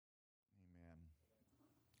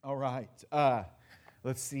All right.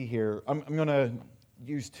 Let's see here. I'm going to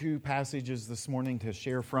use two passages this morning to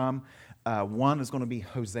share from. One is going to be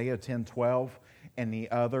Hosea 10:12, and the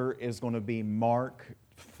other is going to be Mark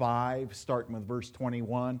 5, starting with verse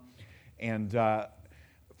 21. And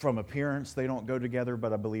from appearance, they don't go together,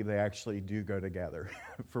 but I believe they actually do go together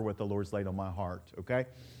for what the Lord's laid on my heart, okay?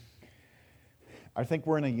 I think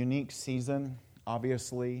we're in a unique season,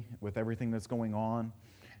 obviously, with everything that's going on.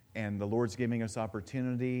 And the Lord's giving us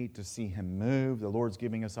opportunity to see Him move. The Lord's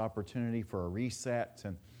giving us opportunity for a reset.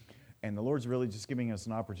 And the Lord's really just giving us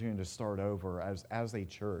an opportunity to start over as a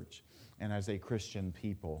church and as a Christian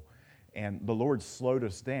people. And the Lord slowed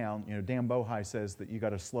us down. You know, Dan Bohai says that you got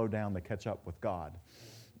to slow down to catch up with God.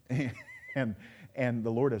 And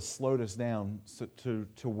the Lord has slowed us down to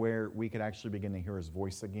where we could actually begin to hear His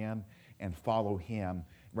voice again and follow Him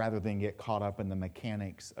rather than get caught up in the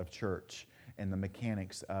mechanics of church and the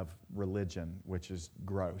mechanics of religion, which is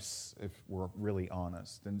gross, if we're really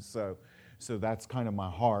honest. And so that's kind of my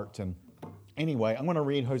heart. And anyway, I'm going to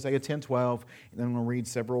read Hosea 10:12, and then I'm going to read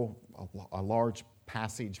a large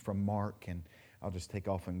passage from Mark, and I'll just take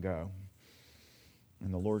off and go.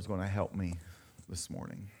 And the Lord's going to help me this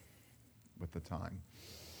morning with the time.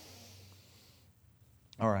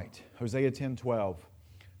 All right, Hosea 10:12.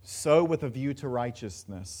 Sow with a view to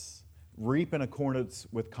righteousness, reap in accordance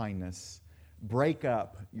with kindness. Break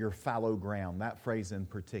up your fallow ground. That phrase in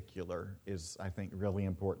particular is, I think, really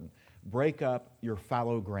important. Break up your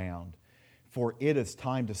fallow ground, for it is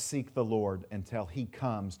time to seek the Lord until He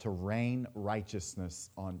comes to rain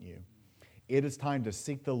righteousness on you. It is time to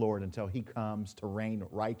seek the Lord until He comes to rain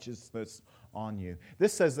righteousness on you.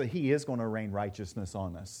 This says that He is going to rain righteousness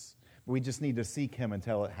on us. We just need to seek Him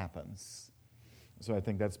until it happens. So I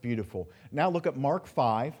think that's beautiful. Now look at Mark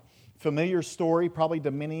 5. Familiar story probably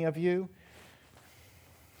to many of you.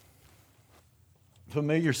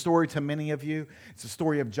 Familiar story to many of you. It's the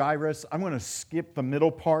story of Jairus. I'm going to skip the middle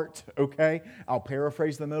part, okay? I'll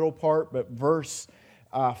paraphrase the middle part, but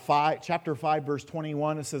chapter 5, verse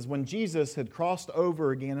 21, it says, when Jesus had crossed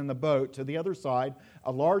over again in the boat to the other side,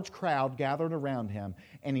 a large crowd gathered around Him,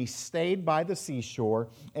 and He stayed by the seashore,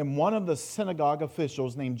 and one of the synagogue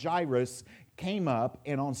officials named Jairus came up,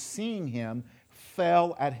 and on seeing Him,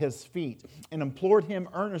 fell at His feet and implored Him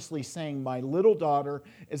earnestly, saying, my little daughter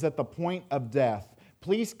is at the point of death.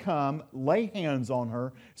 Please come, lay hands on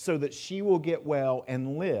her so that she will get well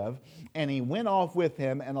and live. And He went off with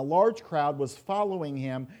him, and a large crowd was following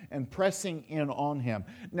Him and pressing in on Him.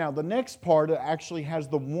 Now, the next part actually has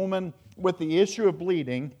the woman with the issue of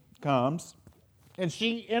bleeding comes, and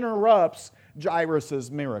she interrupts Jairus'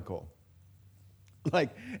 miracle.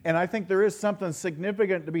 And I think there is something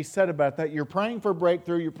significant to be said about that. You're praying for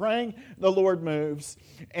breakthrough. You're praying the Lord moves,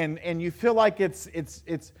 and you feel like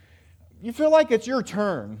you feel like it's your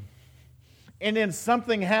turn, and then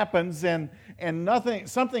something happens, and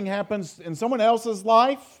something happens in someone else's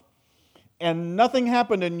life, and nothing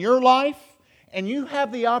happened in your life, and you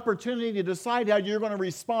have the opportunity to decide how you're going to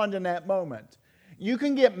respond in that moment. You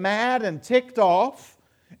can get mad and ticked off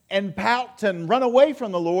and pout and run away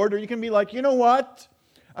from the Lord, or you can be like, you know what?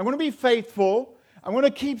 I'm going to be faithful. I'm going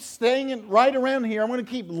to keep staying right around here. I'm going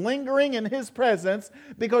to keep lingering in His presence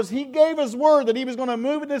because He gave His word that He was going to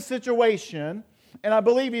move in this situation, and I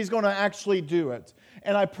believe He's going to actually do it.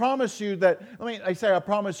 And I promise you that, I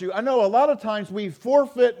promise you, I know a lot of times we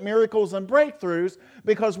forfeit miracles and breakthroughs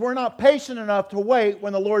because we're not patient enough to wait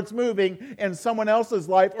when the Lord's moving in someone else's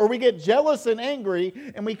life, or we get jealous and angry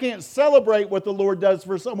and we can't celebrate what the Lord does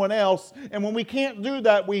for someone else. And when we can't do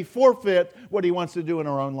that, we forfeit what He wants to do in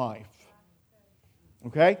our own life.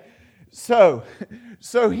 Okay? So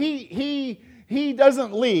he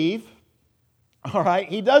doesn't leave. All right?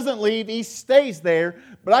 He doesn't leave. He stays there.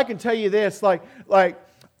 But I can tell you this, like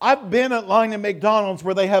I've been at line at McDonald's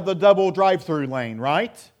where they have the double drive-through lane,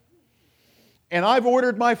 right? And I've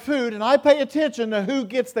ordered my food, and I pay attention to who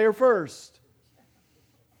gets there first.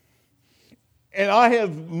 And I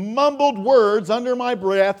have mumbled words under my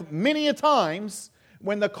breath many a times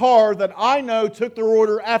when the car that I know took their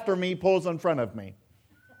order after me pulls in front of me.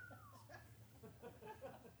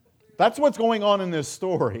 That's what's going on in this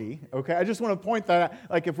story, okay? I just want to point that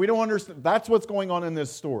out. If we don't understand, that's what's going on in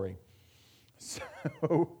this story. So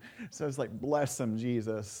it's like, bless Him,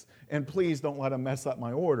 Jesus. And please don't let Him mess up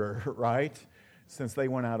my order, right? Since they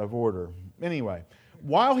went out of order. Anyway,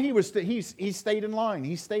 while he was, he stayed in line.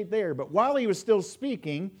 He stayed there. But while he was still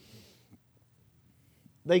speaking,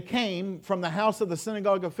 they came from the house of the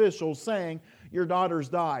synagogue officials saying, your daughter's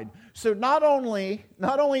died. So not only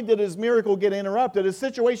did his miracle get interrupted, his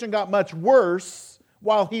situation got much worse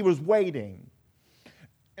while he was waiting.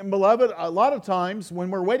 And beloved, a lot of times when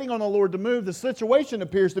we're waiting on the Lord to move, the situation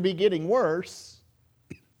appears to be getting worse.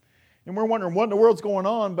 And we're wondering what in the world's going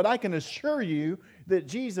on, but I can assure you that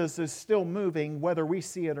Jesus is still moving whether we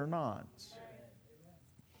see it or not.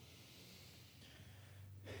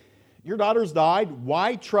 Your daughter's died.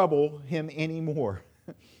 Why trouble him anymore?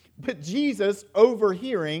 But Jesus,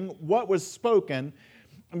 overhearing what was spoken,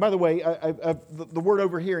 and by the way, the word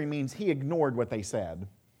overhearing means he ignored what they said.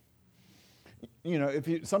 You know,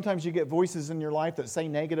 sometimes you get voices in your life that say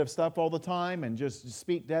negative stuff all the time and just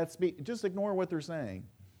speak death, just ignore what they're saying.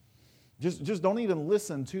 Just don't even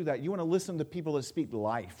listen to that. You want to listen to people that speak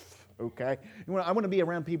life, okay? I want to be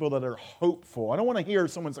around people that are hopeful. I don't want to hear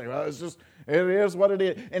someone say, well, it is what it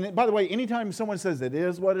is. And by the way, anytime someone says it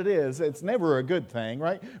is what it is, it's never a good thing,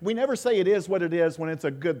 right? We never say it is what it is when it's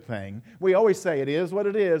a good thing. We always say it is what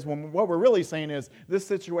it is when what we're really saying is this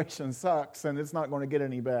situation sucks and it's not going to get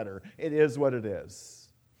any better. It is what it is.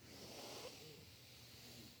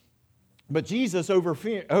 But Jesus,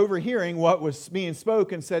 overhearing what was being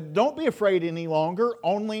spoken, said, don't be afraid any longer,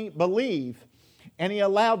 only believe. And he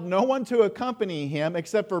allowed no one to accompany him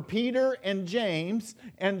except for Peter and James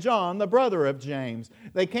and John, the brother of James.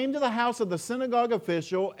 They came to the house of the synagogue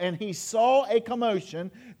official, and he saw a commotion,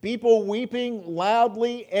 people weeping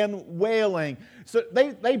loudly and wailing. So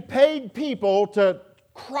they paid people to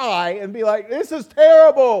cry and be like, this is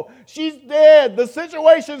terrible. She's dead. The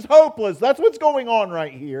situation's hopeless. That's what's going on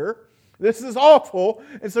right here. This is awful.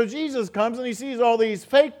 And so Jesus comes and he sees all these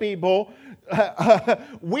fake people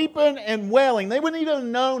weeping and wailing. They wouldn't even have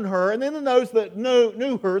known her. And then those that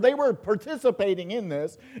knew her, they were participating in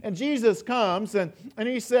this. And Jesus comes and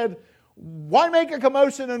he said, why make a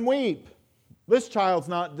commotion and weep? This child's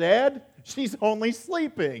not dead. She's only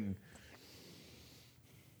sleeping.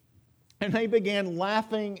 And they began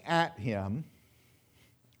laughing at him.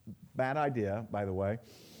 Bad idea, by the way.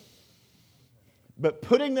 But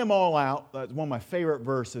putting them all out, that's one of my favorite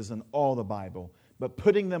verses in all the Bible. But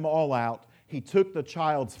putting them all out, he took the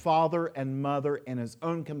child's father and mother and his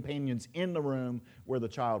own companions in the room where the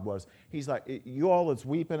child was. He's like, you all that's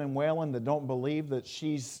weeping and wailing that don't believe that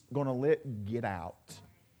she's going to live, get out.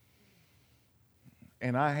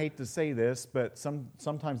 And I hate to say this, but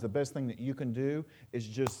sometimes the best thing that you can do is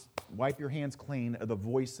just wipe your hands clean of the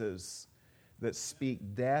voices that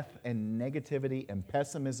speak death and negativity and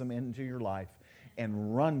pessimism into your life,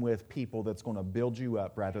 and run with people that's going to build you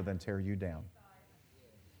up rather than tear you down.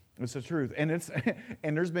 It's the truth. And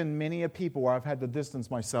there's been many of people where I've had to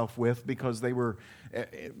distance myself with because they were,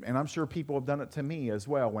 and I'm sure people have done it to me as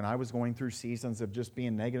well when I was going through seasons of just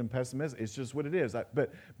being negative and pessimistic. It's just what it is.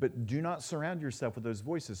 But do not surround yourself with those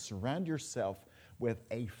voices. Surround yourself with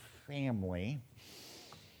a family,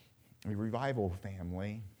 a revival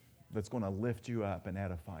family that's going to lift you up and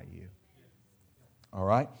edify you. All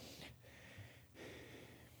right?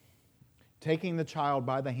 Taking the child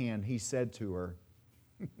by the hand, he said to her,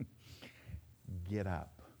 get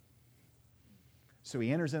up. So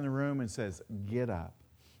he enters in the room and says, get up.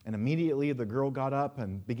 And immediately the girl got up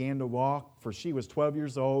and began to walk, for she was 12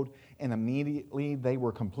 years old. And immediately they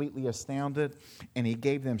were completely astounded. And he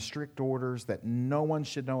gave them strict orders that no one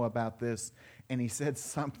should know about this. And he said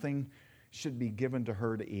something should be given to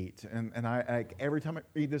her to eat. And I every time I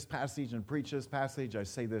read this passage and preach this passage, I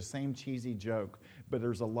say the same cheesy joke, but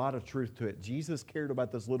there's a lot of truth to it. Jesus cared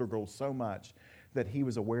about this little girl so much that he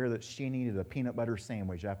was aware that she needed a peanut butter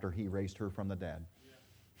sandwich after he raised her from the dead.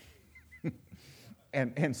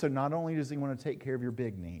 And so not only does he want to take care of your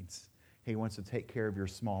big needs, he wants to take care of your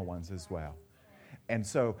small ones as well. And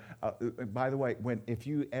so, by the way, if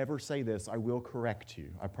you ever say this, I will correct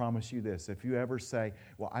you. I promise you this. If you ever say,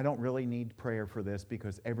 well, I don't really need prayer for this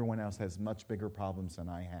because everyone else has much bigger problems than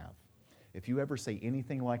I have. If you ever say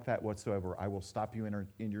anything like that whatsoever, I will stop you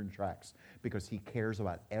in your tracks because he cares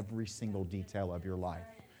about every single detail of your life.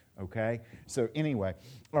 Okay? So anyway,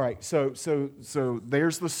 all right, so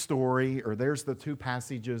there's the story, or there's the two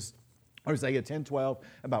passages, Hosea 10:12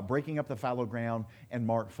 about breaking up the fallow ground, and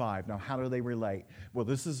Mark 5. Now, how do they relate? Well,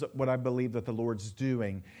 this is what I believe that the Lord's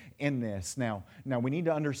doing in this. Now we need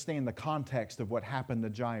to understand the context of what happened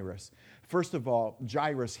to Jairus. First of all,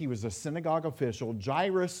 Jairus, he was a synagogue official.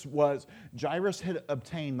 Jairus had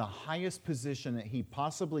obtained the highest position that he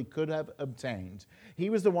possibly could have obtained. He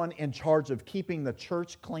was the one in charge of keeping the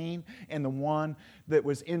church clean and the one that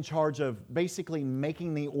was in charge of basically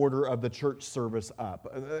making the order of the church service up.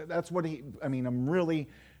 That's what I'm really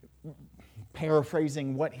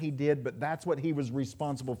paraphrasing what he did, but that's what he was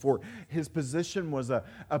responsible for. His position was a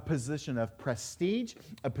position of prestige,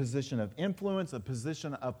 a position of influence, a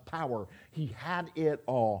position of power. He had it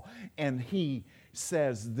all. And he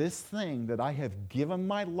says, this thing that I have given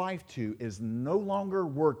my life to is no longer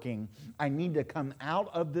working. I need to come out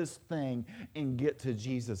of this thing and get to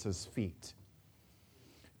Jesus' feet.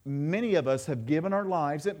 Many of us have given our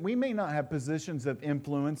lives, and we may not have positions of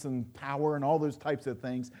influence and power and all those types of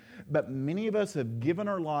things, but many of us have given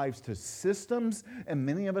our lives to systems, and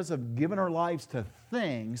many of us have given our lives to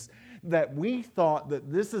things that we thought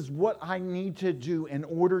that this is what I need to do in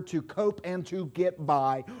order to cope and to get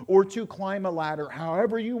by or to climb a ladder,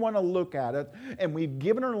 however you want to look at it. And we've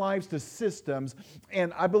given our lives to systems.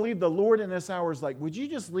 And I believe the Lord in this hour is like, would you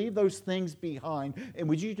just leave those things behind and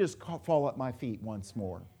would you just fall at my feet once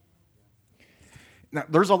more? Now,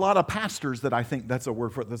 there's a lot of pastors that I think that's a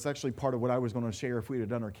word for it. That's actually part of what I was going to share if we had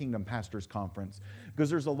done our Kingdom Pastors Conference. Because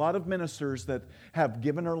there's a lot of ministers that have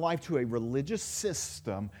given their life to a religious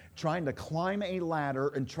system, trying to climb a ladder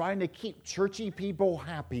and trying to keep churchy people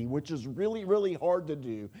happy, which is really, really hard to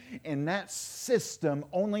do. And that system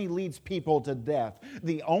only leads people to death.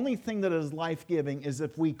 The only thing that is life-giving is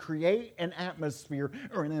if we create an atmosphere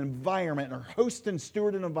or an environment or host and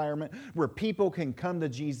steward an environment where people can come to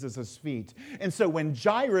Jesus' feet. And so when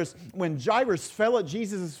Jairus fell at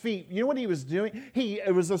Jesus' feet, you know what he was doing? He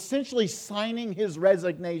was essentially signing his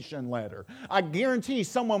resignation letter. I guarantee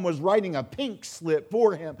someone was writing a pink slip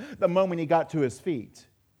for him the moment he got to his feet.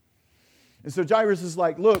 And so Jairus is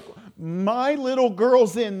like, look, my little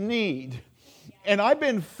girl's in need. And I've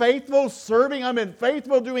been faithful serving. I've been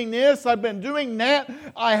faithful doing this. I've been doing that.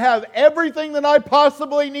 I have everything that I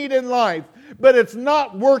possibly need in life. But it's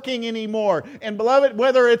not working anymore. And beloved,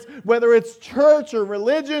 whether it's church or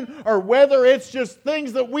religion or whether it's just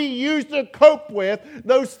things that we use to cope with,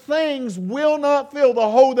 those things will not fill the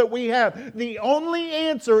hole that we have. The only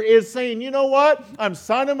answer is saying, you know what? I'm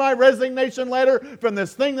signing my resignation letter from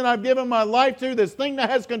this thing that I've given my life to, this thing that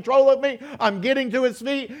has control of me. I'm getting to its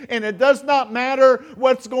feet, and it does not matter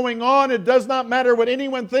what's going on. It does not matter what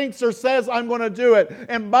anyone thinks or says. I'm going to do it.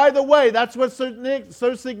 And by the way, that's what's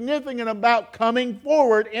so significant about coming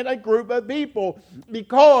forward in a group of people,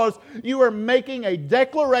 because you are making a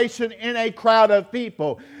declaration in a crowd of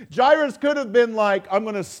people. Jairus could have been like, I'm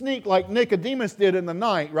going to sneak like Nicodemus did in the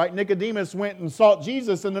night, right? Nicodemus went and sought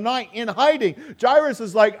Jesus in the night in hiding. Jairus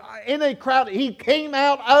is like, in a crowd, he came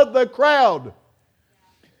out of the crowd.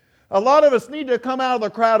 A lot of us need to come out of the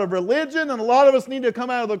crowd of religion, and a lot of us need to come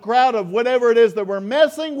out of the crowd of whatever it is that we're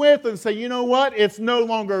messing with and say, you know what? It's no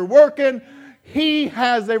longer working. He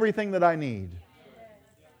has everything that I need.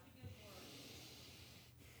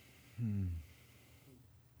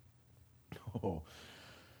 Oh.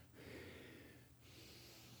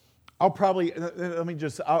 I'll probably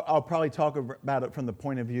talk about it from the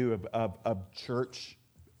point of view of church,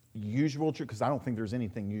 usual church, because I don't think there's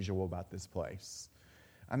anything usual about this place.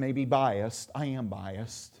 I may be biased. I am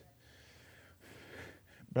biased.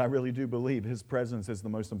 But I really do believe His presence is the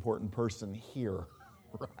most important person here.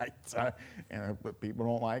 Right? And if people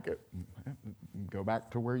don't like it, go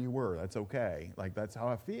back to where you were. That's okay. Like, that's how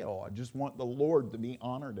I feel. I just want the Lord to be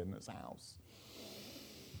honored in this house.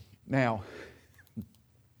 Now,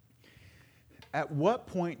 at what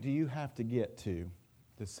point do you have to get to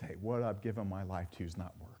say, what I've given my life to is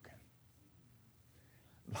not working?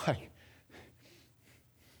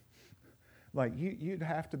 Like you'd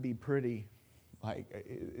have to be pretty,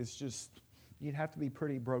 it's just, you'd have to be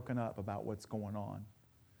pretty broken up about what's going on.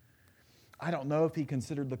 I don't know if he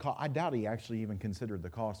considered the cost. I doubt he actually even considered the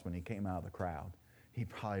cost when he came out of the crowd. He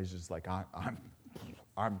probably was just like,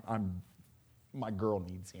 my girl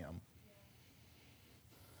needs him.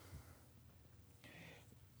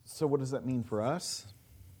 So what does that mean for us?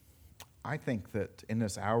 I think that in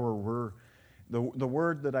this hour, the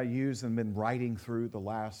word that I use and been writing through the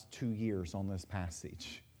last 2 years on this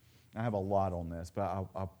passage. I have a lot on this, but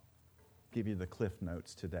I'll give you the cliff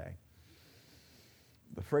notes today.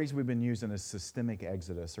 The phrase we've been using is systemic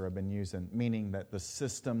exodus, or I've been using, meaning that the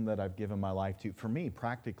system that I've given my life to, for me,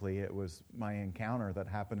 practically, it was my encounter that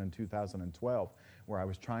happened in 2012, where I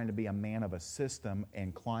was trying to be a man of a system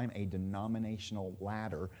and climb a denominational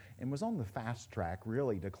ladder, and was on the fast track,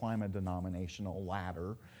 really, to climb a denominational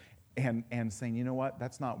ladder, and saying, you know what,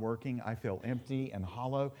 that's not working. I feel empty and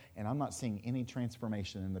hollow, and I'm not seeing any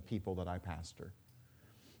transformation in the people that I pastor.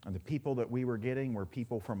 And the people that we were getting were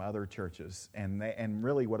people from other churches. And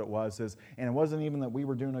really what it was is, and it wasn't even that we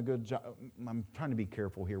were doing a good job. I'm trying to be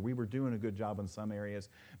careful here. We were doing a good job in some areas,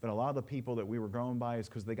 but a lot of the people that we were going by is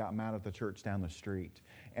because they got mad at the church down the street.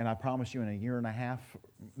 And I promise you, in a year and a half,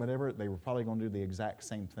 whatever, they were probably going to do the exact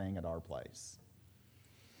same thing at our place.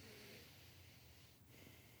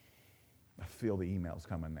 I feel the emails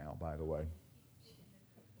coming now, by the way.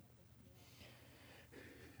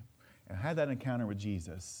 I had that encounter with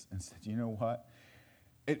Jesus and said, you know what?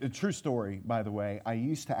 A true story, by the way. I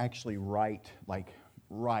used to actually write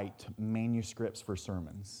manuscripts for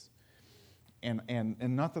sermons. And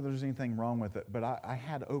not that there's anything wrong with it, but I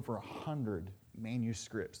had over 100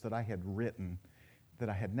 manuscripts that I had written that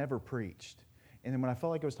I had never preached. And then when I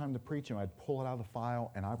felt like it was time to preach them, I'd pull it out of the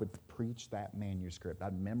file and I would preach that manuscript.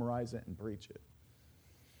 I'd memorize it and preach it.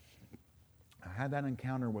 I had that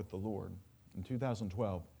encounter with the Lord in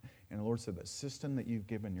 2012, and the Lord said, the system that you've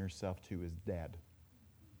given yourself to is dead.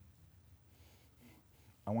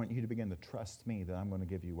 I want you to begin to trust me that I'm going to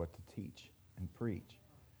give you what to teach and preach.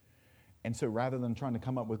 And so rather than trying to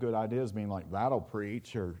come up with good ideas, being like, that'll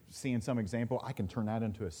preach, or seeing some example, I can turn that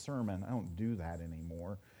into a sermon. I don't do that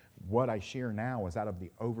anymore. What I share now is out of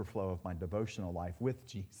the overflow of my devotional life with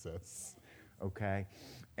Jesus, okay?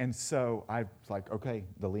 And so I was like, okay,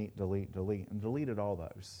 delete, and deleted all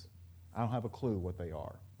those. I don't have a clue what they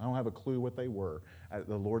are. I don't have a clue what they were.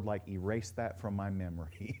 The Lord erased that from my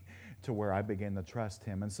memory to where I began to trust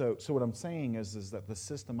Him. And so what I'm saying is that the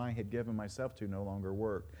system I had given myself to no longer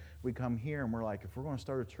worked. We come here and we're like, if we're going to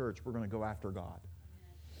start a church, we're going to go after God.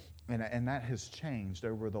 And that has changed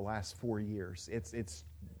over the last 4 years. It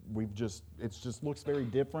just looks very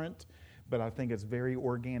different, but I think it's very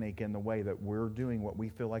organic in the way that we're doing what we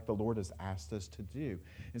feel like the Lord has asked us to do.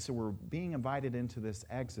 And so we're being invited into this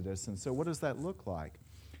exodus. And so what does that look like?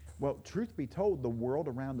 Well, truth be told, the world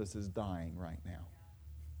around us is dying right now.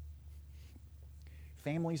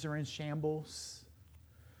 Families are in shambles.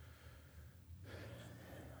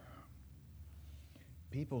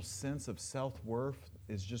 People's sense of self-worth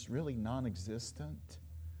is just really non-existent.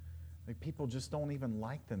 People just don't even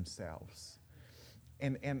like themselves.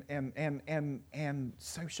 And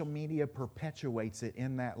social media perpetuates it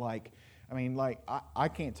in that, I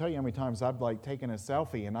can't tell you how many times I've taken a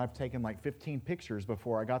selfie and I've taken 15 pictures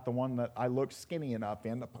before I got the one that I look skinny enough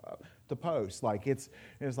in to post.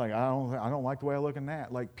 It's like I don't like the way I look in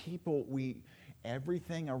that.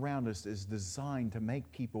 Everything around us is designed to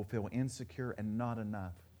make people feel insecure and not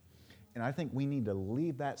enough. And I think we need to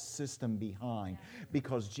leave that system behind,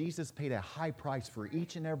 because Jesus paid a high price for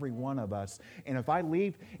each and every one of us. And if I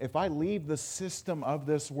leave the system of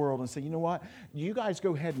this world and say, you know what, you guys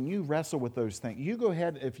go ahead and you wrestle with those things. You go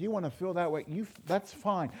ahead, if you want to feel that way, that's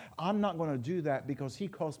fine. I'm not going to do that, because He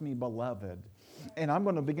calls me beloved. And I'm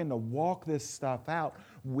going to begin to walk this stuff out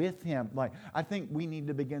with Him. I think we need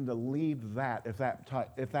to begin to leave that,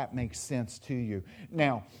 if that makes sense to you.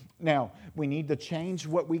 Now, we need to change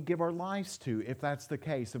what we give our lives to, if that's the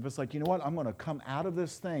case. If it's you know what, I'm going to come out of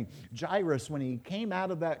this thing. Jairus, when he came out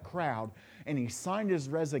of that crowd and he signed his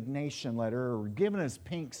resignation letter or given his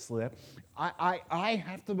pink slip, I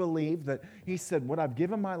have to believe that he said, what I've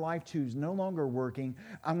given my life to is no longer working.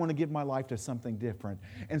 I want to give my life to something different.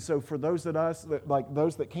 And so for those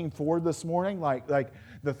that came forward this morning,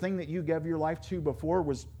 the thing that you gave your life to before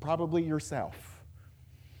was probably yourself.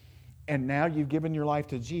 And now you've given your life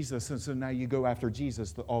to Jesus, and so now you go after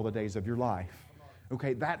Jesus all the days of your life.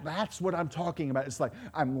 Okay, that's what I'm talking about. It's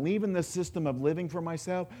I'm leaving the system of living for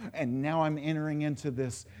myself, and now I'm entering into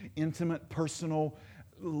this intimate, personal,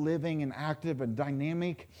 living and active and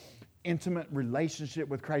dynamic, intimate relationship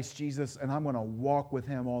with Christ Jesus, and I'm going to walk with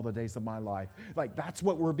Him all the days of my life. That's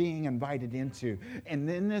what we're being invited into. And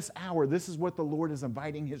in this hour, this is what the Lord is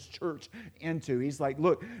inviting His church into. He's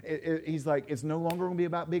look, it's no longer going to be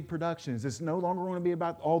about big productions. It's no longer going to be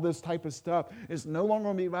about all this type of stuff. It's no longer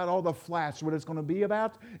going to be about all the flash. What it's going to be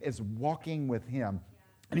about is walking with Him.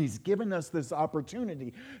 And He's given us this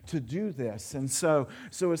opportunity to do this. And so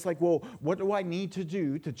it's well, what do I need to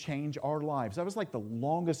do to change our lives? That was the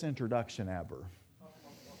longest introduction ever.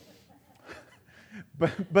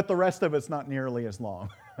 but the rest of it's not nearly as long.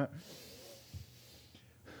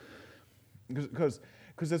 Because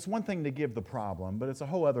it's one thing to give the problem, but it's a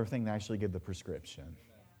whole other thing to actually give the prescription.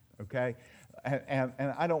 Okay? And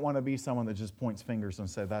I don't want to be someone that just points fingers and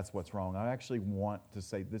says that's what's wrong. I actually want to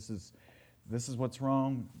say this is what's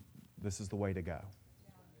wrong. This is the way to go.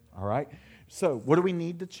 All right? So what do we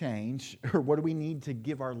need to change, or what do we need to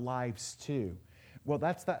give our lives to? Well,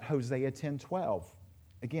 that's that Hosea 10:12.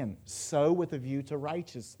 Again, sow with a view to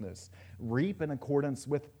righteousness. Reap in accordance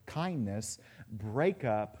with kindness. Break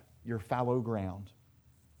up your fallow ground.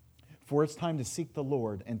 For it's time to seek the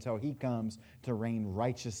Lord until He comes to rain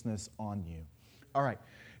righteousness on you. All right.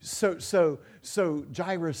 So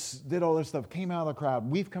Jairus did all this stuff, came out of the crowd.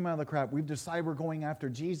 We've come out of the crowd. We've decided we're going after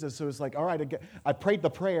Jesus. So it's all right, I prayed the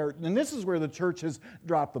prayer. And this is where the church has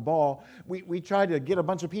dropped the ball. We try to get a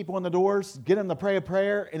bunch of people in the doors, get them to pray a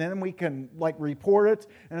prayer, and then we can report it.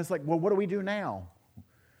 And it's well, what do we do now?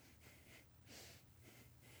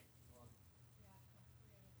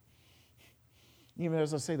 Even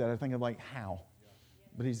as I say that, I think of like, how?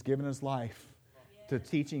 But He's given His life to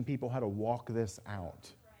teaching people how to walk this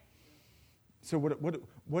out. So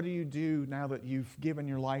what do you do now that you've given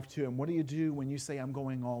your life to Him? What do you do when you say, I'm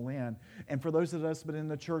going all in? And for those of us who have been in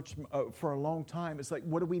the church for a long time, it's like,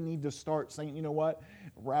 what do we need to start saying, you know what?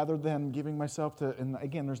 Rather than giving myself to, and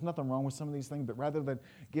again, there's nothing wrong with some of these things, but rather than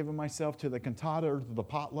giving myself to the cantata or to the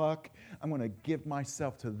potluck, I'm going to give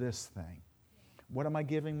myself to this thing. What am I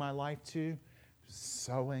giving my life to?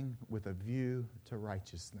 Sowing with a view to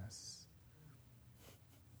righteousness.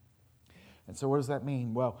 And so what does that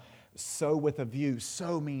mean? Well, sow with a view.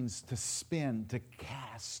 Sow means to spin, to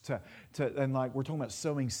cast, and like we're talking about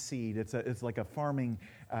sowing seed. It's like a farming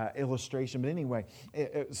illustration. But anyway,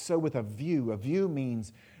 sow with a view. A view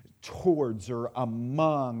means towards or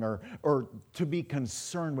among or to be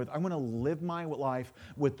concerned with. I want to live my life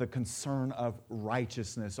with the concern of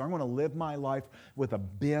righteousness. Or I want to live my life with a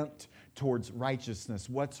bent towards righteousness.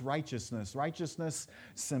 What's righteousness? Righteousness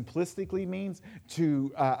simplistically means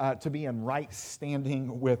to be in right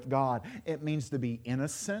standing with God. It means to be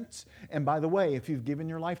innocent. And by the way, if you've given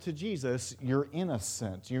your life to Jesus, you're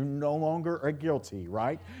innocent. You no longer are guilty,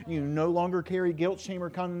 right? You no longer carry guilt, shame, or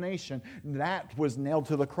condemnation. That was nailed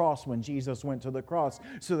to the cross when Jesus went to the cross.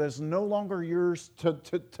 So that's no longer yours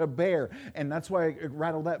to bear. And that's why I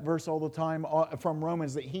rattle that verse all the time from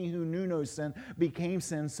Romans, that He who knew no sin became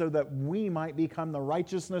sin so that we might become the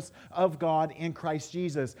righteousness of God in Christ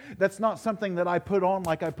Jesus. That's not something that I put on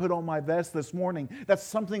like I put on my vest this morning. That's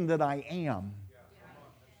something that I am.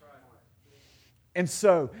 And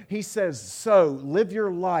so He says, live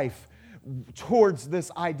your life towards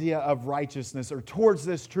this idea of righteousness or towards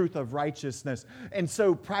this truth of righteousness. And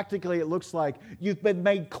so practically it looks like you've been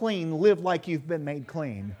made clean, live like you've been made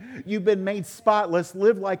clean. You've been made spotless,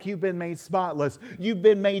 live like you've been made spotless. You've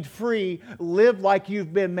been made free, live like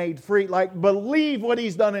you've been made free. Like believe what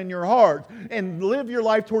He's done in your heart and live your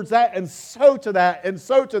life towards that and sow to that and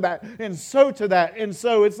sow to that and sow to that. And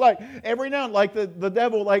so it's like every now and like the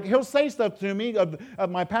devil, like he'll say stuff to me of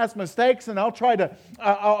my past mistakes and I'll try to,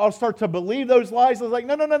 I'll start to believe those lies. I was like,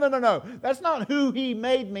 no. That's not who He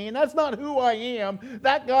made me, and that's not who I am.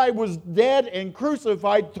 That guy was dead and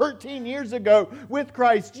crucified 13 years ago with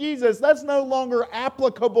Christ Jesus. That's no longer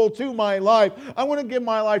applicable to my life. I want to give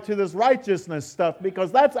my life to this righteousness stuff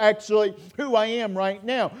because that's actually who I am right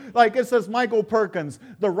now. Like it says, Michael Perkins,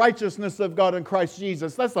 the righteousness of God in Christ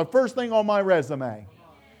Jesus. That's the first thing on my resume.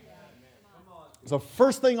 It's the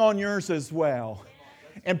first thing on yours as well.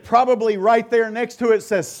 And probably right there next to it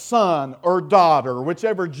says son or daughter,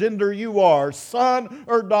 whichever gender you are, son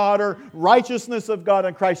or daughter, righteousness of God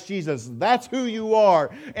in Christ Jesus. That's who you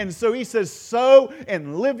are. And so He says, sow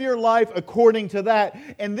and live your life according to that.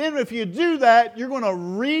 And then if you do that, you're going to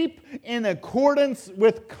reap in accordance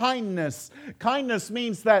with kindness. Kindness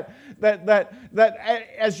means that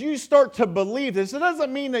as you start to believe this, it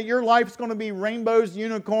doesn't mean that your life's going to be rainbows,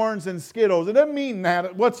 unicorns, and Skittles. It doesn't mean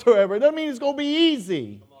that whatsoever. It doesn't mean it's going to be easy.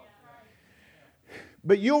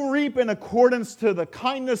 But you'll reap in accordance to the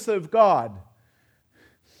kindness of God,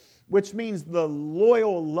 which means the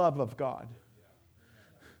loyal love of God.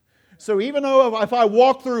 So even though if I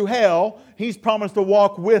walk through hell, He's promised to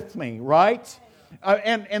walk with me, right?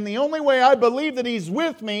 And the only way I believe that He's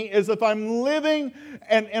with me is if I'm living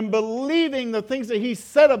and believing the things that He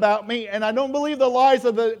said about me, and I don't believe the lies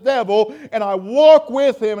of the devil, and I walk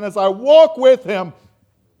with Him, and as I walk with Him,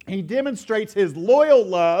 He demonstrates His loyal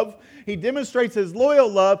love. He demonstrates His loyal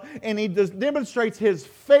love, and He demonstrates His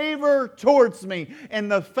favor towards me.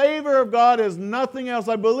 And the favor of God is nothing else.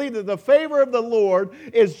 I believe that the favor of the Lord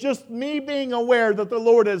is just me being aware that the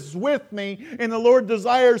Lord is with me, and the Lord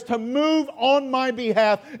desires to move on my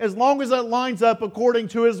behalf as long as it lines up according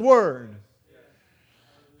to His Word.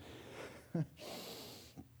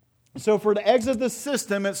 So for to exit the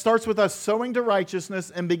system, it starts with us sowing to righteousness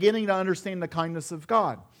and beginning to understand the kindness of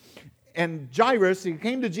God. And Jairus, he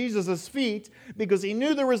came to Jesus' feet because he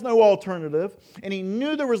knew there was no alternative, and he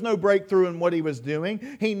knew there was no breakthrough in what he was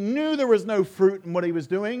doing. He knew there was no fruit in what he was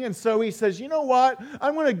doing. And so he says, you know what?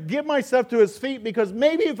 I'm going to give myself to His feet because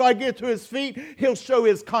maybe if I get to His feet, He'll show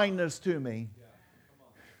His kindness to me.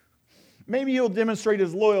 Maybe He'll demonstrate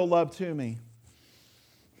His loyal love to me.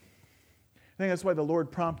 I think that's why the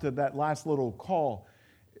Lord prompted that last little call,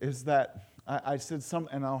 is that I said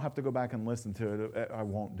something, and I'll have to go back and listen to it. I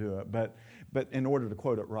won't do it, but in order to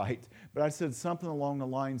quote it right. But I said something along the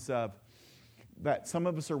lines of that some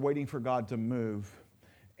of us are waiting for God to move,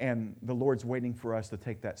 and the Lord's waiting for us to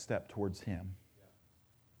take that step towards Him.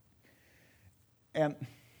 And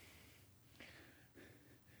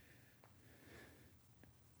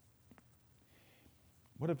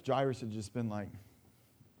what if Jairus had just been like,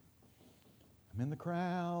 I'm in the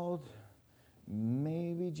crowd.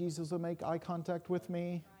 Maybe Jesus will make eye contact with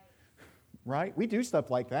me. Right? We do stuff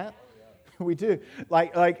like that. We do.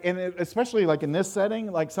 And especially like in this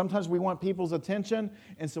setting, like sometimes we want people's attention,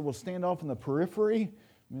 and so we'll stand off in the periphery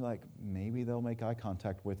and be like, maybe they'll make eye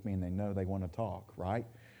contact with me and they know they want to talk, right?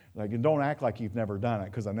 Like, and don't act like you've never done it,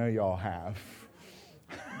 because I know y'all have.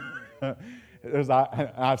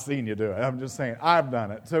 I've seen you do it. I'm just saying, I've done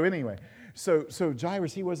it. So anyway, so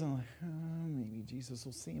Jairus, he wasn't like, maybe Jesus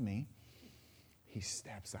will see me. He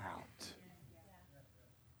steps out.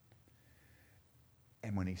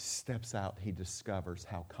 And when he steps out, he discovers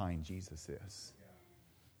how kind Jesus is.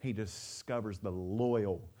 He discovers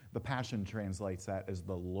the Passion translates that as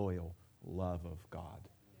the loyal love of God.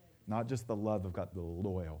 Not just the love of God, the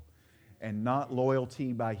loyal. And not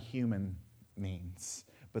loyalty by human means,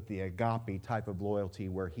 but the agape type of loyalty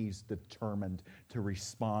where he's determined to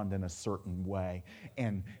respond in a certain way.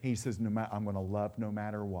 And he says, I'm going to love no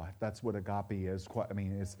matter what. That's what agape is. I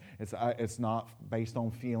mean, it's not based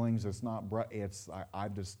on feelings.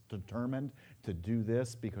 I'm just determined to do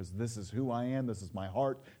this because this is who I am. This is my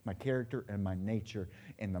heart, my character, and my nature.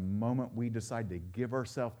 And the moment we decide to give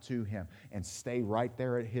ourselves to him and stay right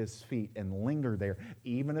there at his feet and linger there,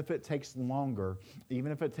 even if it takes longer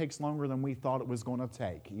than we thought it was going to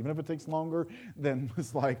take, even if it takes longer than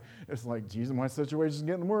it's like, Jesus, my situation's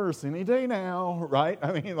getting worse any day now, right?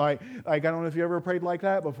 I mean, like I don't know if you ever prayed like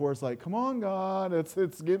that before. It's like, come on, God,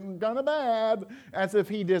 it's getting kind of bad, as if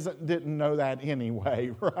he didn't know that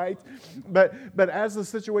anyway, right? But as the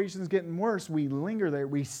situation's getting worse, we linger there.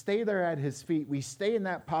 We stay there at his feet. We stay in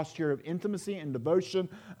that posture of intimacy and devotion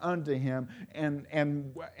unto him, and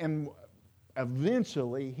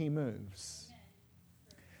eventually he moves.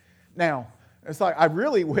 Now, it's like, I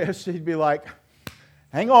really wish he'd be like,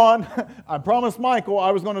 hang on, I promised Michael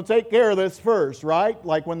I was going to take care of this first, right?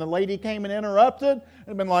 Like when the lady came and interrupted,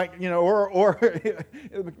 it'd been like, or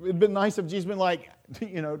it'd been nice if Jesus been like,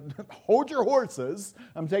 hold your horses,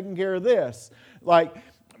 I'm taking care of this. Like,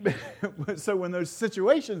 so when those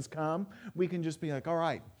situations come, we can just be like, all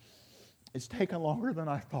right, it's taken longer than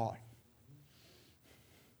I thought.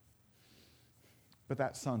 But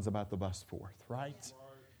that sun's about to bust forth, right?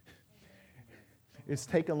 It's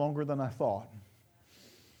taken longer than I thought.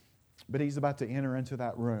 But he's about to enter into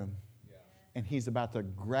that room. And he's about to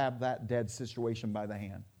grab that dead situation by the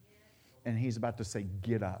hand. And he's about to say,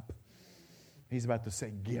 get up. He's about to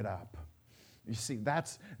say, get up. You see,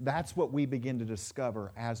 that's what we begin to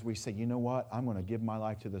discover as we say, you know what? I'm going to give my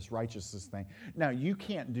life to this righteousness thing. Now, you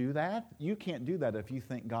can't do that. You can't do that if you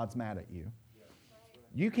think God's mad at you.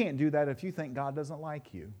 You can't do that if you think God doesn't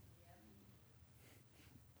like you.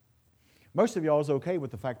 Most of y'all is okay with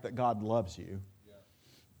the fact that God loves you.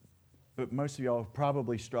 But most of y'all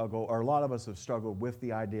probably struggle, or a lot of us have struggled with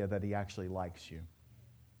the idea that he actually likes you.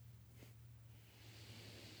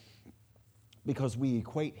 Because we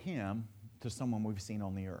equate him to someone we've seen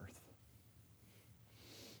on the earth.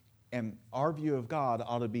 And our view of God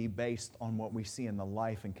ought to be based on what we see in the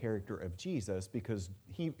life and character of Jesus, because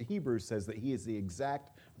Hebrews says that he is the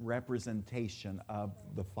exact representation of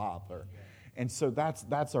the Father. And so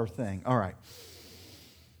that's our thing. All right.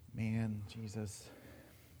 Man, Jesus,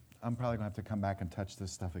 I'm probably going to have to come back and touch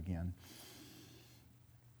this stuff again.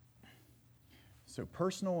 So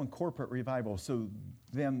personal and corporate revival. So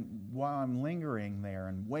then while I'm lingering there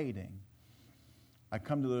and waiting, I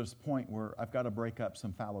come to this point where I've got to break up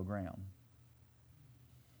some fallow ground.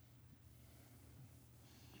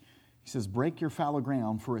 He says, break your fallow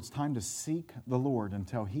ground, for it's time to seek the Lord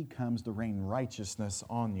until he comes to rain righteousness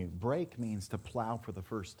on you. Break means to plow for the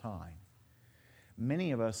first time.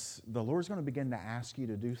 Many of us, the Lord's going to begin to ask you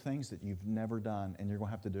to do things that you've never done, and you're going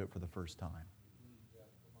to have to do it for the first time.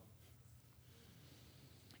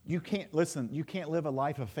 You can't live a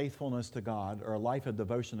life of faithfulness to God or a life of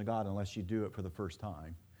devotion to God unless you do it for the first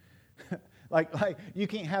time. like you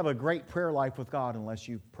can't have a great prayer life with God unless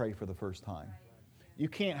you pray for the first time. You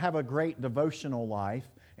can't have a great devotional life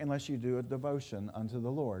unless you do a devotion unto the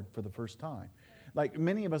Lord for the first time. Like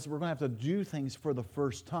many of us, we're going to have to do things for the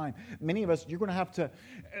first time. Many of us, you're going to have to,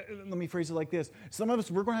 let me phrase it like this. Some of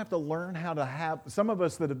us, we're going to have to learn how to have, some of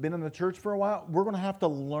us that have been in the church for a while, we're going to have to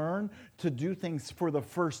learn to do things for the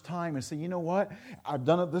first time and say, you know what? I've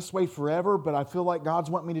done it this way forever, but I feel like God's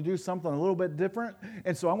wanting me to do something a little bit different.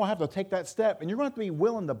 And so I'm going to have to take that step. And you're going to have to be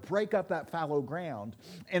willing to break up that fallow ground.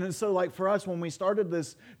 And so like for us, when we started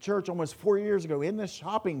this church almost 4 years ago in this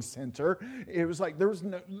shopping center, it was like there was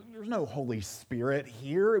no Holy Spirit Spirit.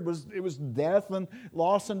 Here it was death and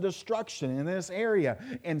loss and destruction in this area.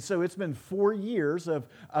 And so it's been 4 years of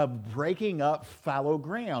breaking up fallow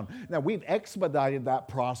ground. Now, we've expedited that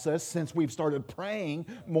process since we've started praying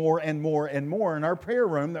more and more and more in our prayer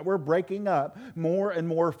room, that we're breaking up more and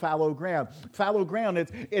more fallow ground. Fallow ground,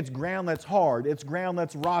 it's ground that's hard. It's ground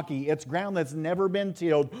that's rocky. It's ground that's never been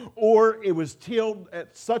tilled, or it was tilled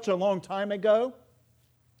at such a long time ago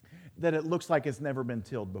that it looks like it's never been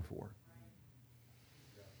tilled before.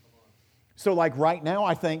 So like right now,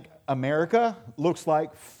 I think America looks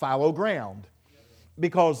like fallow ground.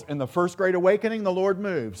 Because in the first Great Awakening, the Lord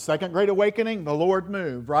moved. Second Great Awakening, the Lord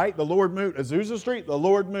moved, right? The Lord moved. Azusa Street, the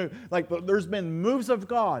Lord moved. Like there's been moves of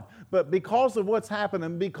God. But because of what's happened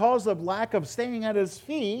and because of lack of staying at His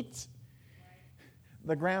feet,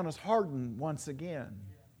 the ground is hardened once again.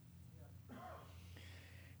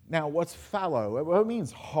 Now, what's fallow? Well, it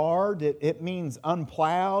means hard. It means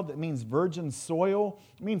unplowed. It means virgin soil.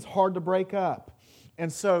 It means hard to break up.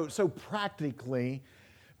 And so practically,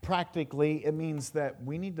 it means that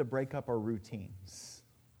we need to break up our routines.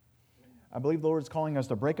 I believe the Lord's calling us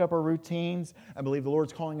to break up our routines. I believe the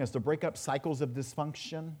Lord's calling us to break up cycles of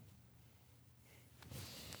dysfunction.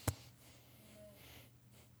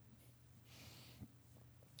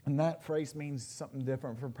 And that phrase means something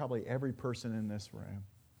different for probably every person in this room.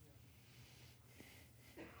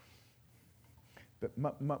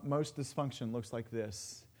 But most dysfunction looks like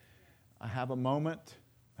this. I have a moment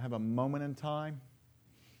in time,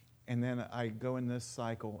 and then I go in this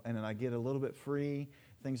cycle, and then I get a little bit free.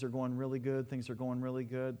 Things are going really good.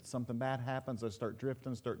 Something bad happens. I start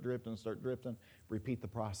drifting. Repeat the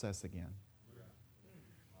process again.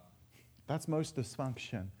 That's most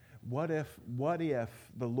dysfunction. What if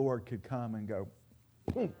the Lord could come and go,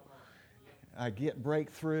 boom, I get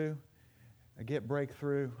breakthrough.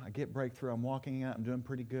 I'm walking out. I'm doing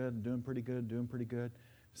pretty good.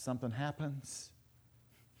 Something happens.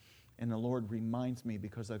 And the Lord reminds me,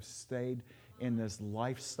 because I've stayed in this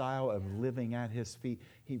lifestyle of living at His feet,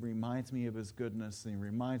 He reminds me of His goodness, and He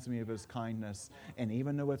reminds me of His kindness. And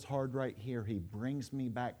even though it's hard right here, He brings me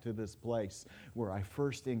back to this place where I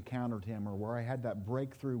first encountered Him, or where I had that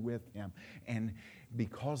breakthrough with Him. And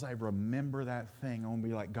because I remember that thing, I'm going to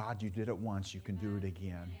be like, God, You did it once, You can do it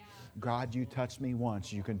again. God, You touched me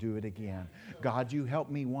once, You can do it again. God, You helped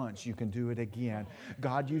me once, You can do it again.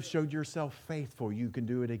 God, You showed Yourself faithful, You can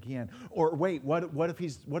do it again. Or wait, what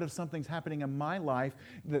if something's happening in my life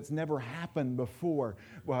that's never happened before?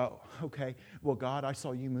 Well, okay, well, God, I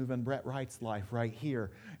saw You move in Brett Wright's life right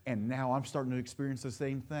here, and now I'm starting to experience the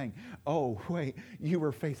same thing. Oh, wait, You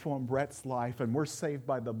were faithful in Brett's life, and we're saved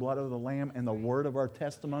by the blood of the Lamb and the word of our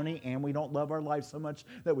testimony, and we don't love our life so much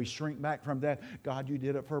that we shrink back from death. God, You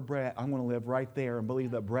did it for Brett. I'm going to live right there and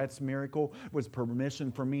believe that Brett's miracle was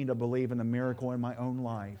permission for me to believe in a miracle in my own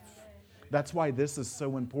life. That's why this is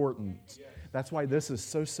so important. That's why this is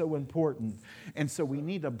so important. And so we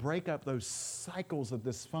need to break up those cycles of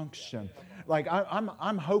dysfunction. Like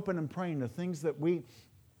I'm hoping and praying the things that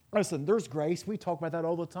listen, there's grace. We talk about that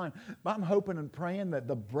all the time. But I'm hoping and praying that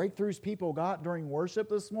the breakthroughs people got during worship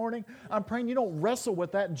this morning, I'm praying you don't wrestle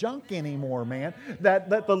with that junk anymore, man. That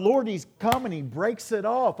the Lord, He's come and He breaks it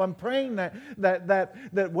off. I'm praying that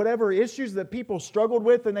whatever issues that people struggled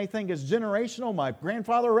with and they think is generational, my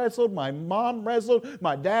grandfather wrestled, my mom wrestled,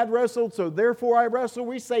 my dad wrestled, so therefore I wrestle.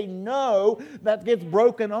 We say no, that gets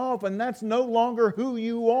broken off, and that's no longer who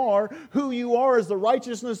you are. Who you are is the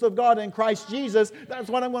righteousness of God in Christ Jesus. That's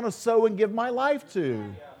what I'm going to sow and give my life to.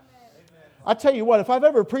 I tell you what, if I've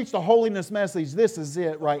ever preached a holiness message, this is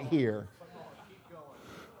it right here.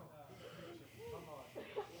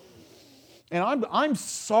 And I'm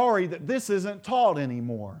sorry that this isn't taught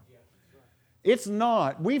anymore. It's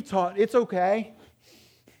not. We've taught, it's okay.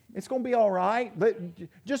 It's going to be all right, but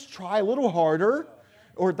just try a little harder.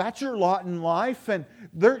 Or that's your lot in life, and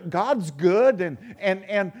God's good,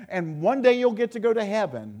 and one day you'll get to go to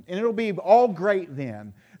heaven, and it'll be all great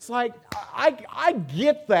then. It's like, I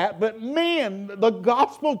get that, but man, the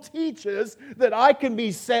gospel teaches that I can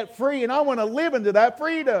be set free, and I want to live into that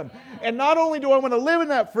freedom. And not only do I want to live in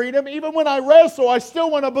that freedom, even when I wrestle, I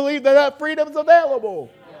still want to believe that freedom is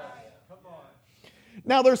available.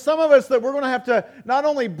 Now, there's some of us that we're going to have to not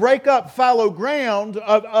only break up fallow ground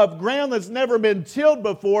of ground that's never been tilled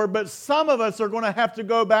before, but some of us are going to have to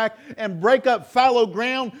go back and break up fallow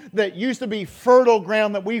ground that used to be fertile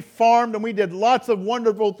ground that we farmed and we did lots of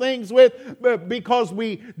wonderful things with, but because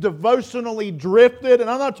we devotionally drifted. And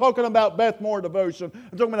I'm not talking about Beth Moore devotion.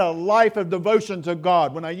 I'm talking about a life of devotion to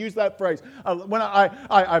God. When I use that phrase, when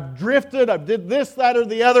I've drifted, I've did this, that, or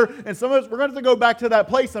the other, and some of us, we're going to have to go back to that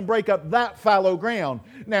place and break up that fallow ground.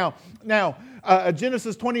 Now,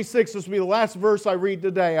 Genesis 26, this will be the last verse I read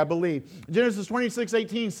today, I believe. Genesis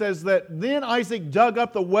 26:18 says that, then Isaac dug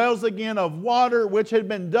up the wells again of water which had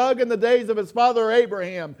been dug in the days of his father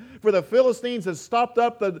Abraham. For the Philistines had stopped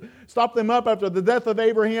them up after the death of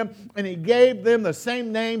Abraham, and he gave them the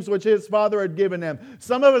same names which his father had given them.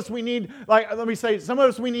 Some of us, we need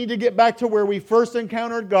to get back to where we first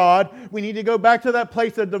encountered God. We need to go back to that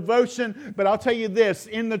place of devotion. But I'll tell you this,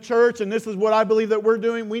 in the church, and this is what I believe that we're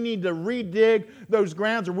doing, we need to redig those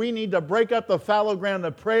grounds, or we need to break up the fallow ground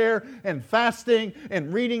of prayer and fasting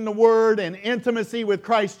and reading the Word and intimacy with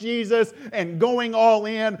Christ Jesus and going all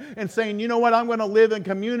in and saying, you know what, I'm going to live in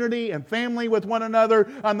community and family with one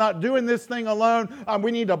another. I'm not doing this thing alone.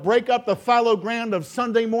 We need to break up the fallow ground of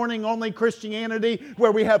Sunday morning only Christianity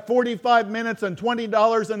where we have 45 minutes and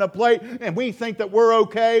 $20 in a plate and we think that we're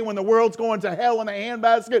okay when the world's going to hell in a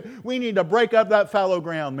handbasket. We need to break up that fallow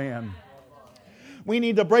ground, man. We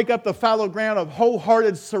need to break up the fallow ground of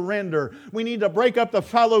wholehearted surrender. We need to break up the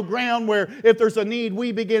fallow ground where if there's a need,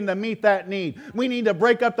 we begin to meet that need. We need to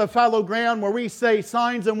break up the fallow ground where we say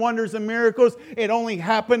signs and wonders and miracles, it only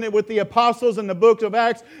happened with the apostles in the book of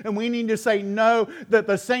Acts. And we need to say no, that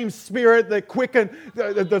the same Spirit that quickened,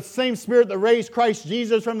 the same Spirit that raised Christ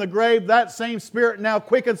Jesus from the grave, that same Spirit now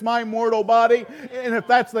quickens my mortal body. And if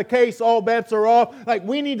that's the case, all bets are off. Like,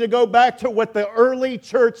 we need to go back to what the early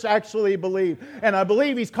church actually believed. And I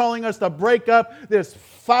believe He's calling us to break up this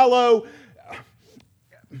fallow,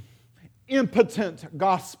 impotent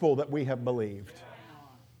gospel that we have believed.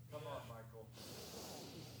 Come on, Michael.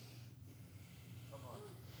 Come on.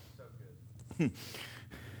 So good.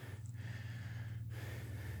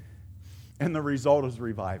 And the result is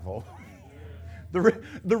revival.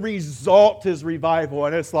 The result is revival.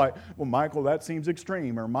 And it's like, well, Michael, that seems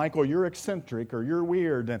extreme. Or Michael, you're eccentric, or you're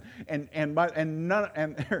weird. And I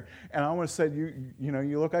want to say,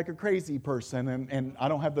 you look like a crazy person. And I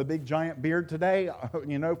don't have the big giant beard today.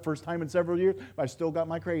 First time in several years. But I still got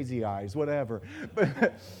my crazy eyes, whatever.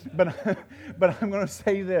 But I'm going to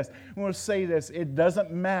say this. It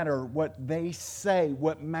doesn't matter what they say.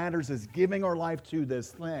 What matters is giving our life to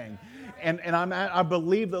this thing. And I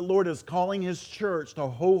believe the Lord is calling His church to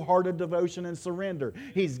wholehearted devotion and surrender.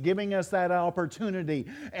 He's giving us that opportunity.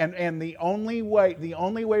 And the only way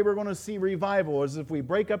we're going to see revival is if we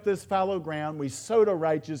break up this fallow ground, we sow to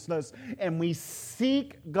righteousness, and we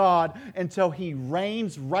seek God until He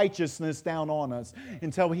rains righteousness down on us.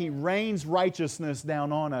 Until He rains righteousness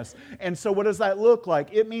down on us. And so what does that look like?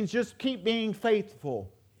 It means just keep being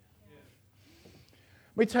faithful.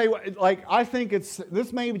 Let me tell you what, I think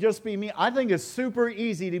this may just be me. I think it's super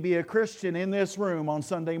easy to be a Christian in this room on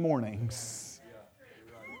Sunday mornings.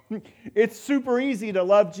 It's super easy to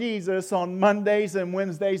love Jesus on Mondays and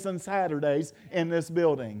Wednesdays and Saturdays in this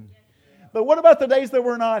building. But what about the days that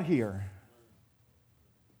we're not here?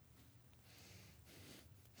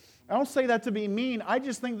 I don't say that to be mean. I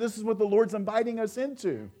just think this is what the Lord's inviting us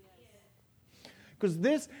into. Because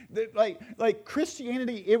this, like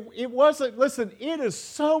Christianity, it wasn't, listen, it is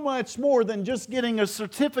so much more than just getting a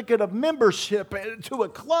certificate of membership to a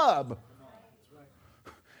club.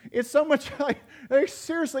 It's so much,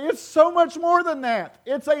 seriously, it's so much more than that.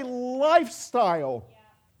 It's a lifestyle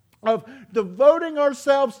of devoting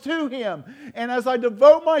ourselves to Him. And as I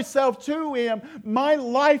devote myself to Him, my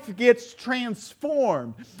life gets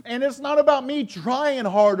transformed. And it's not about me trying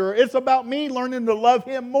harder. It's about me learning to love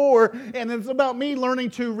Him more. And it's about me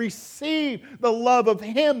learning to receive the love of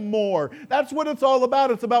Him more. That's what it's all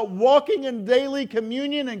about. It's about walking in daily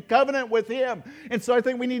communion and covenant with Him. And so I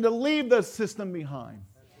think we need to leave the system behind.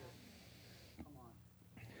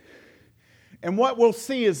 And what we'll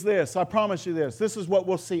see is this. I promise you this. This is what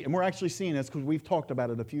we'll see. And we're actually seeing this because we've talked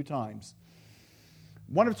about it a few times.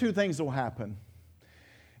 One of two things will happen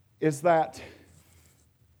is that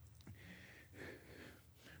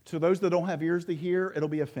to those that don't have ears to hear, it'll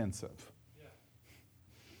be offensive.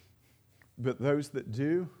 But those that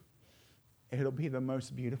do, it'll be the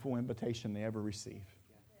most beautiful invitation they ever receive.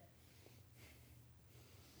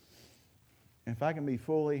 And if I can be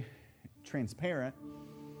fully transparent,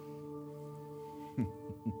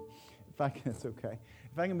 it's okay.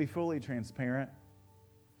 If I can be fully transparent,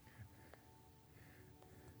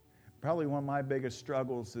 probably one of my biggest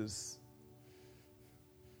struggles is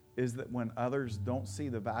that when others don't see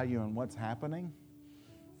the value in what's happening,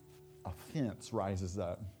 offense rises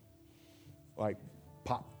up. Like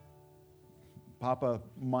Papa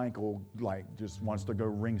Michael just wants to go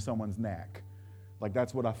wring someone's neck. Like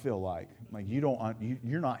that's what I feel like. Like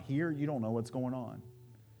you're not here, you don't know what's going on.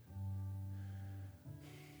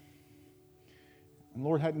 And the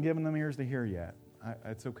Lord hadn't given them ears to hear yet.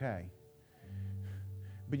 It's okay.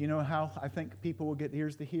 But you know how I think people will get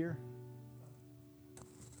ears to hear?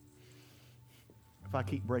 If I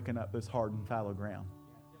keep breaking up this hard and fallow ground.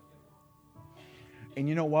 And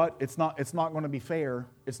you know what? It's not going to be fair.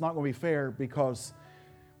 It's not going to be fair because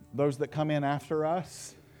those that come in after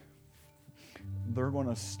us, they're going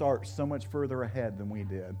to start so much further ahead than we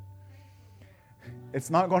did. It's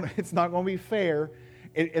not going to be fair.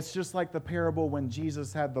 It's just like the parable when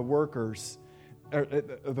Jesus had the workers,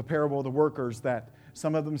 the parable of the workers, that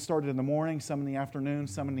some of them started in the morning, some in the afternoon,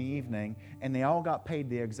 some in the evening, and they all got paid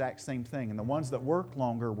the exact same thing. And the ones that worked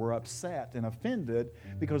longer were upset and offended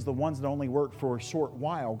because the ones that only worked for a short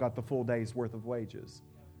while got the full day's worth of wages.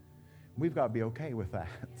 We've got to be okay with that.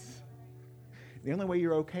 The only way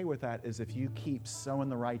you're okay with that is if you keep sowing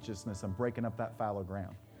the righteousness and breaking up that fallow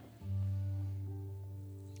ground.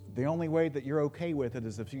 The only way that you're okay with it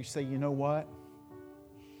is if you say, you know what?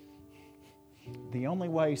 The only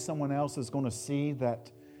way someone else is going to see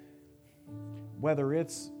that, whether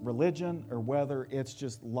it's religion or whether it's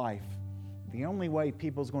just life, the only way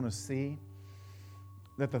people's going to see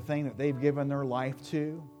that the thing that they've given their life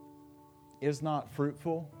to is not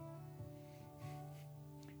fruitful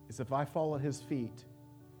is if I fall at His feet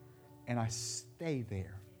and I stay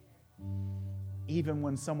there. Even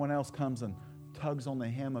when someone else comes and tugs on the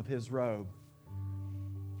hem of His robe,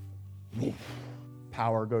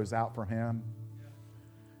 power goes out from Him.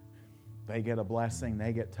 They get a blessing,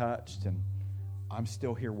 they get touched, and I'm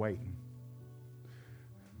still here waiting.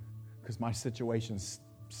 Because my situation's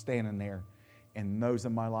standing there, and those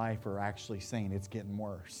in my life are actually saying it's getting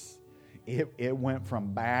worse. It went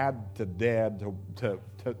from bad to dead to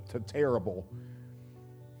terrible.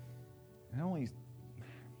 And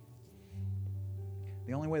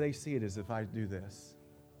the only way they see it is if I do this.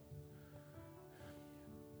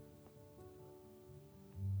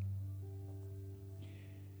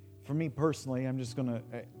 For me personally, I'm just going to,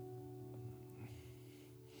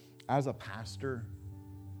 as a pastor,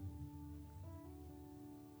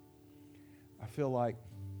 I feel like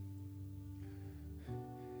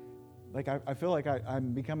I feel like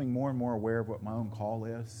I'm becoming more and more aware of what my own call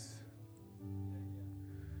is.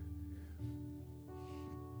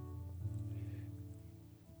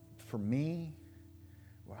 For me,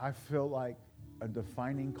 what I feel like a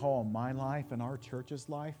defining call in my life and our church's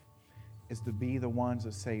life is to be the ones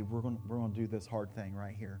that say, we're going to do this hard thing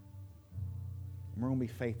right here. We're going to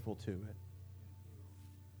be faithful to it.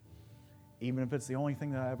 Even if it's the only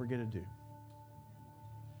thing that I ever get to do.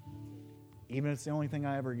 Even if it's the only thing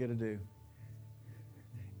I ever get to do.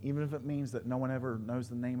 Even if it means that no one ever knows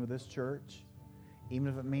the name of this church. Even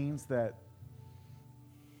if it means that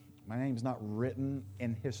my name's not written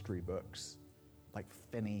in history books like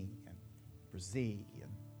Finney and Brzee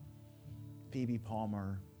and Phoebe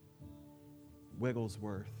Palmer,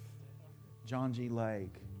 Wigglesworth, John G.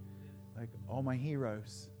 Lake, like all my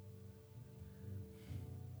heroes.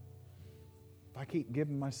 If I keep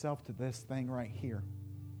giving myself to this thing right here,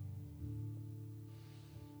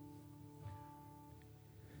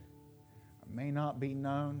 I may not be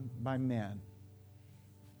known by men,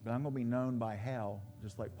 but I'm going to be known by hell,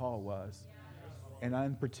 just like Paul was. And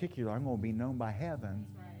in particular, I'm going to be known by heaven.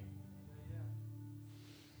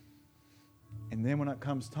 And then when it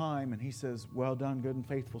comes time and he says, well done, good and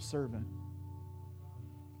faithful servant,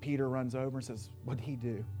 Peter runs over and says, what'd he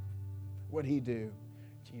do? What'd he do?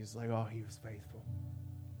 Jesus is like, oh, he was faithful.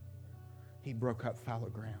 He broke up fallow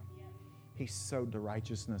ground. He sowed to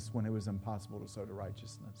righteousness when it was impossible to sow to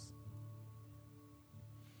righteousness.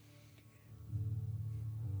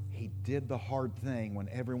 He did the hard thing when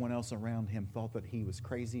everyone else around him thought that he was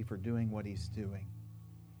crazy for doing what he's doing.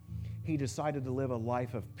 He decided to live a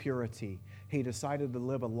life of purity. He decided to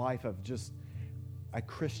live a life of just a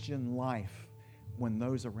Christian life when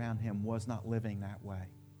those around him was not living that way.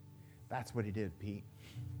 That's what he did, Pete.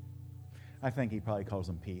 I think he probably calls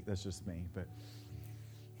him Pete. That's just me. But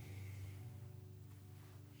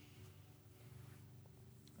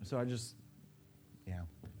so you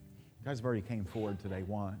guys have already came forward today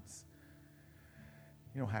once.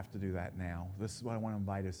 You don't have to do that now. This is what I want to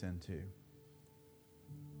invite us into.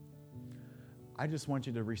 I just want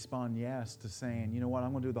you to respond yes to saying, you know what, I'm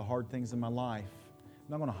going to do the hard things in my life. I'm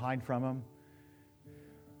not going to hide from them.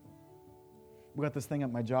 We got this thing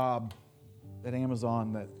at my job at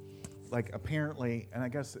Amazon that, like, apparently, and I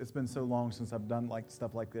guess it's been so long since I've done like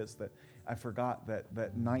stuff like this that I forgot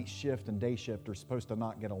that night shift and day shift are supposed to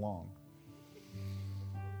not get along.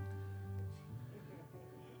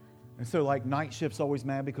 And so, like, night shift's always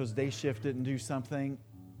mad because day shift didn't do something.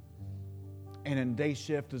 And then day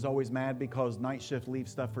shift is always mad because night shift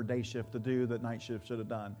leaves stuff for day shift to do that night shift should have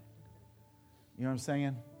done. You know what I'm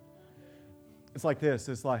saying? It's like this.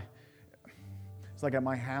 It's like at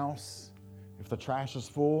my house, if the trash is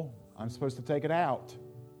full, I'm supposed to take it out.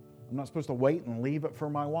 I'm not supposed to wait and leave it for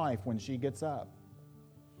my wife when she gets up.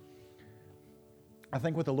 I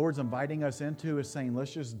think what the Lord's inviting us into is saying,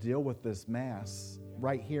 let's just deal with this mess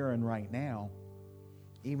right here and right now,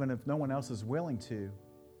 even if no one else is willing to.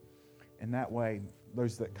 And that way,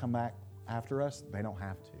 those that come back after us, they don't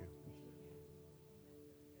have to.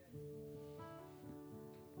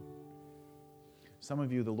 Some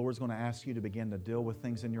of you, the Lord's going to ask you to begin to deal with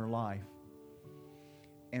things in your life.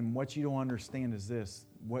 And what you don't understand is this.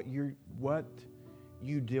 What you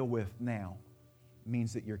deal with now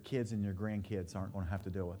means that your kids and your grandkids aren't going to have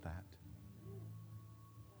to deal with that.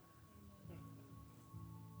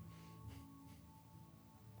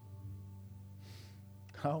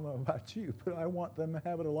 I don't know about you, but I want them to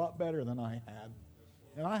have it a lot better than I had.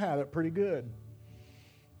 And I had it pretty good.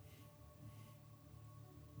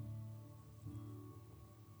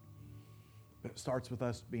 But it starts with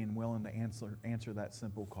us being willing to answer that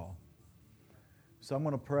simple call. So I'm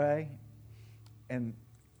going to pray, and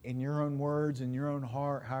in your own words, in your own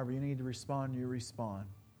heart, however you need to respond, you respond.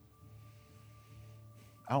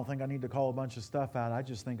 I don't think I need to call a bunch of stuff out. I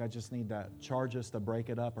just think I just need to charge us to break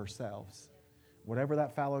it up ourselves. Whatever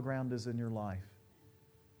that fallow ground is in your life,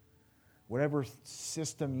 whatever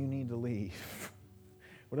system you need to leave,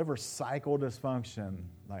 whatever cycle dysfunction,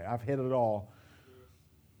 like I've hit it all.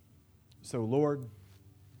 So Lord,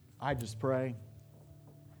 I just pray,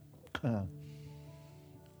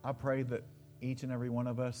 I pray that each and every one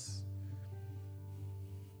of us,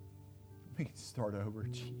 we can start over,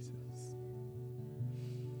 Jesus.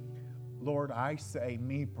 Lord, I say,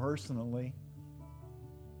 me personally,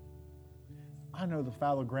 I know the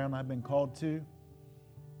fallow ground I've been called to.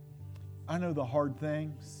 I know the hard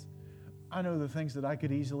things. I know the things that I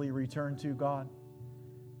could easily return to, God.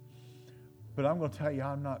 But I'm going to tell you,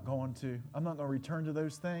 I'm not going to. I'm not going to return to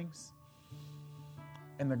those things.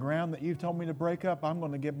 And the ground that you've told me to break up, I'm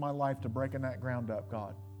going to give my life to breaking that ground up,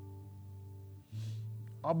 God.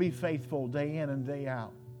 I'll be faithful day in and day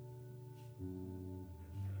out.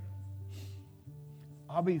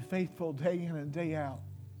 I'll be faithful day in and day out.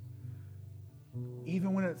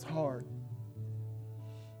 Even when it's hard.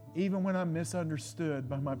 Even when I'm misunderstood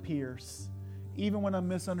by my peers. Even when I'm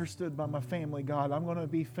misunderstood by my family, God, I'm going to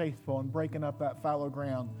be faithful in breaking up that fallow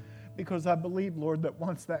ground. Because I believe, Lord, that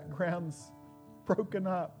once that ground's broken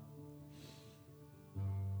up,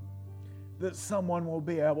 that someone will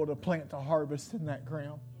be able to plant a harvest in that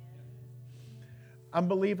ground. I'm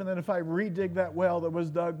believing that if I redig that well that was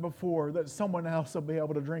dug before, that someone else will be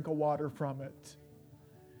able to drink a water from it.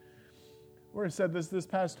 Where I said this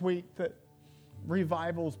past week, that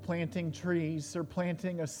revival's planting trees or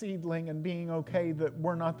planting a seedling and being okay that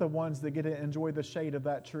we're not the ones that get to enjoy the shade of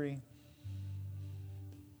that tree.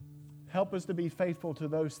 Help us to be faithful to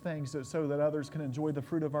those things so that others can enjoy the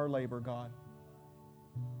fruit of our labor, God.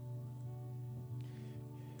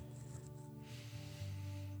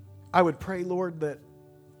 I would pray, Lord, that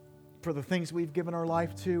for the things we've given our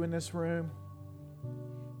life to in this room,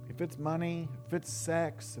 if it's money, if it's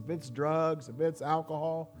sex, if it's drugs, if it's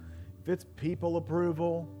alcohol, if it's people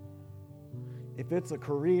approval, if it's a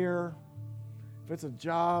career, if it's a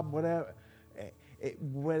job,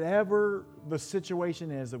 whatever the situation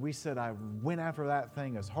is that we said, I went after that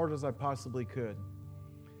thing as hard as I possibly could.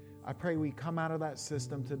 I pray we come out of that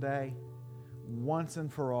system today, once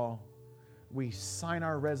and for all. We sign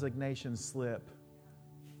our resignation slip.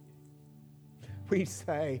 We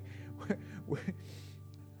say,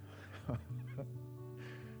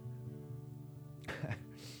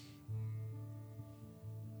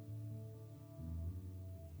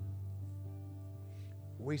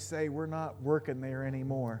 we say we're not working there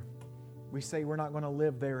anymore. We say we're not going to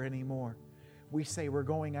live there anymore. We say we're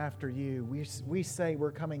going after you. We say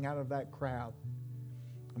we're coming out of that crowd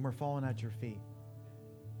and we're falling at your feet.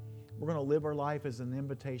 We're going to live our life as an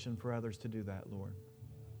invitation for others to do that, Lord.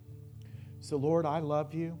 So, Lord, I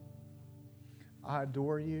love you. I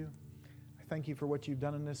adore you. I thank you for what you've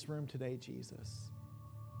done in this room today, Jesus.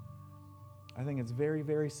 I think it's very,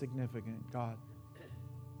 very significant, God.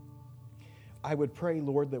 I would pray,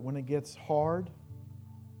 Lord, that when it gets hard,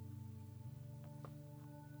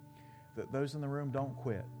 that those in the room don't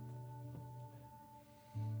quit.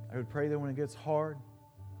 I would pray that when it gets hard,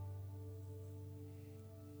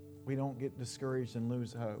 we don't get discouraged and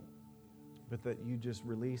lose hope, but that you just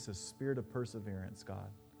release a spirit of perseverance,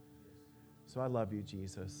 God. So I love you,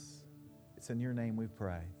 Jesus. It's in your name we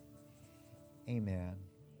pray. Amen.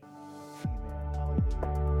 Amen.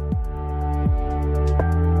 Hallelujah.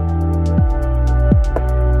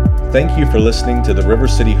 Thank you for listening to the River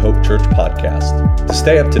City Hope Church podcast. To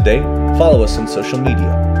stay up to date, follow us on social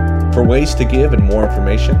media. For ways to give and more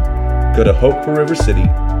information, go to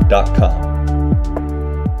hopeforrivercity.com.